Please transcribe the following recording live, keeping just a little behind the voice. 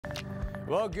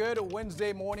Well, good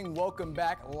Wednesday morning. Welcome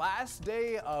back. Last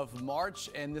day of March,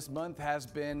 and this month has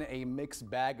been a mixed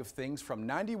bag of things, from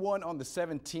 91 on the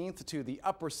 17th to the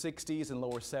upper 60s and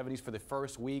lower 70s for the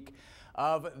first week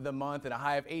of the month, and a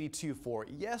high of 82 for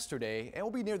yesterday. And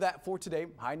we'll be near that for today,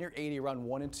 high near 80 around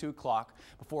 1 and 2 o'clock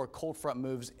before a cold front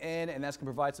moves in, and that's going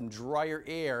to provide some drier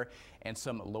air and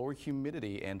some lower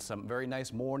humidity and some very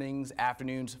nice mornings,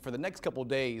 afternoons for the next couple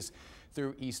days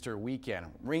through Easter weekend.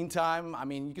 Rain time, I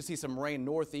mean, you can see some rain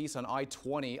northeast on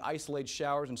I-20, isolated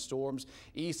showers and storms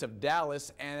east of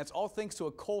Dallas, and it's all thanks to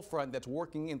a cold front that's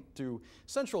working in through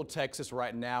central Texas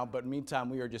right now. But meantime,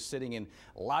 we are just sitting in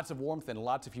lots of warmth and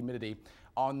lots of humidity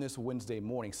on this Wednesday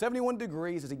morning. 71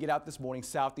 degrees as you get out this morning.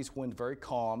 Southeast wind very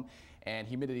calm and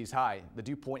humidity is high. The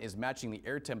dew point is matching the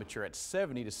air temperature at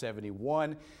 70 to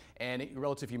 71 and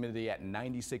relative humidity at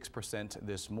 96%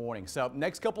 this morning. So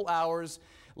next couple hours,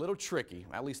 a little tricky,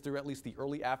 at least through the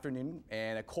early afternoon,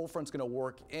 and a cold front's going to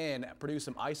work in, produce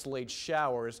some isolated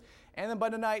showers. And then by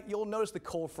tonight, you'll notice the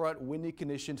cold front, windy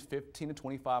conditions 15 to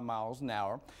 25 miles an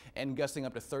hour and gusting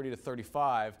up to 30 to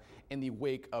 35 in the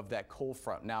wake of that cold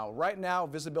front. Now, right now,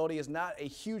 visibility is not a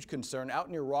huge concern. Out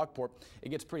near Rockport, it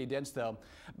gets pretty dense though,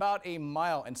 about a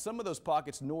mile, and some of those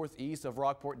pockets northeast of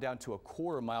Rockport down to a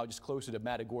quarter mile, just closer to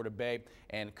Matagorda Bay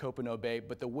and Copano Bay.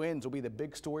 But the winds will be the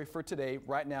big story for today.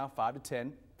 Right now, 5 to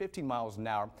 10. 15 miles an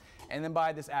hour. And then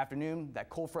by this afternoon,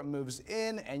 that cold front moves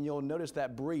in and you'll notice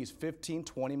that breeze 15,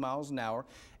 20 miles an hour.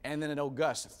 And then it'll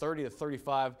gust 30 to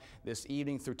 35 this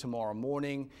evening through tomorrow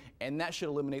morning. And that should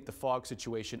eliminate the fog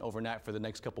situation overnight for the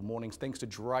next couple mornings, thanks to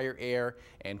drier air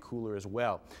and cooler as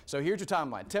well. So here's your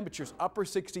timeline. Temperatures upper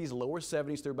 60s, lower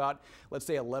 70s through about, let's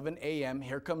say, 11 a.m.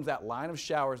 Here comes that line of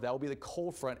showers. That will be the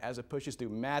cold front as it pushes through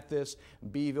Mathis,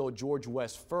 Beeville, George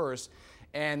West first.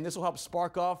 And this will help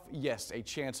spark off, yes, a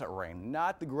chance at rain.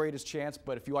 Not the greatest chance,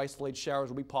 but a few isolated showers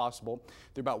will be possible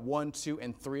through about 1, 2,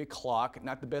 and 3 o'clock.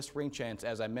 Not the best rain chance,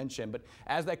 as I mentioned, but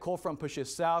as that cold front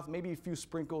pushes south, maybe a few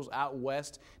sprinkles out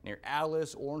west near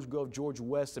Alice, Orange Grove, George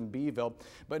West, and Beeville.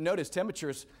 But notice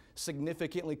temperatures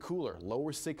significantly cooler,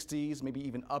 lower 60s, maybe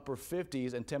even upper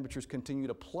 50s, and temperatures continue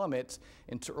to plummet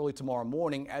into early tomorrow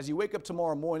morning. As you wake up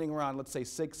tomorrow morning around, let's say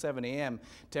 6, 7 a.m.,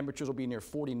 temperatures will be near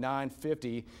 49,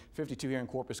 50, 52 here in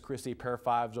Corpus Christi, pair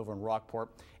 5s over in Rockport,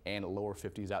 and lower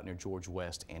 50s out near George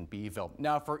West and Beeville.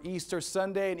 Now for Easter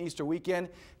Sunday and Easter weekend,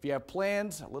 if you have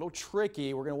plans, a little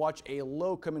tricky. We're going to watch a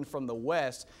low coming from the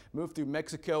west, move through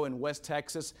Mexico and West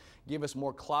Texas, give us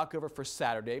more cloud cover for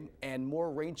Saturday and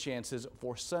more rain chances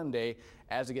for Sunday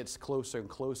as it gets closer and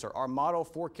closer. Our model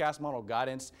forecast model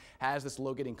guidance has this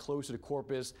low getting closer to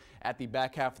Corpus at the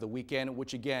back half of the weekend,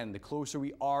 which again, the closer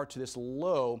we are to this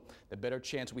low, the better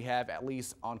chance we have at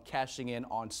least on cashing in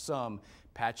on some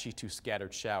patchy to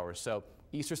scattered showers. So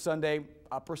Easter Sunday,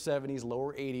 upper 70s,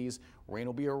 lower 80s, rain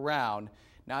will be around.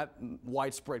 Not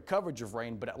widespread coverage of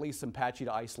rain, but at least some patchy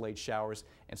to isolated showers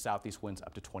and southeast winds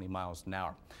up to 20 miles an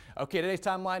hour. Okay, today's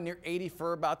timeline near 80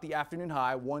 for about the afternoon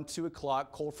high, 1, 2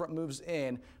 o'clock. Cold front moves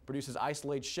in, produces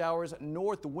isolated showers,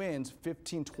 north winds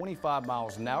 15, 25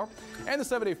 miles an hour. And the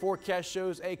 7-day forecast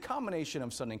shows a combination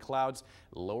of sun and clouds,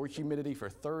 lower humidity for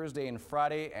Thursday and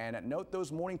Friday. And note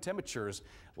those morning temperatures,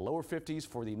 lower 50s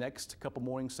for the next couple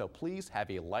mornings. So please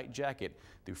have a light jacket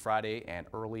through Friday and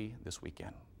early this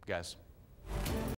weekend. Guys.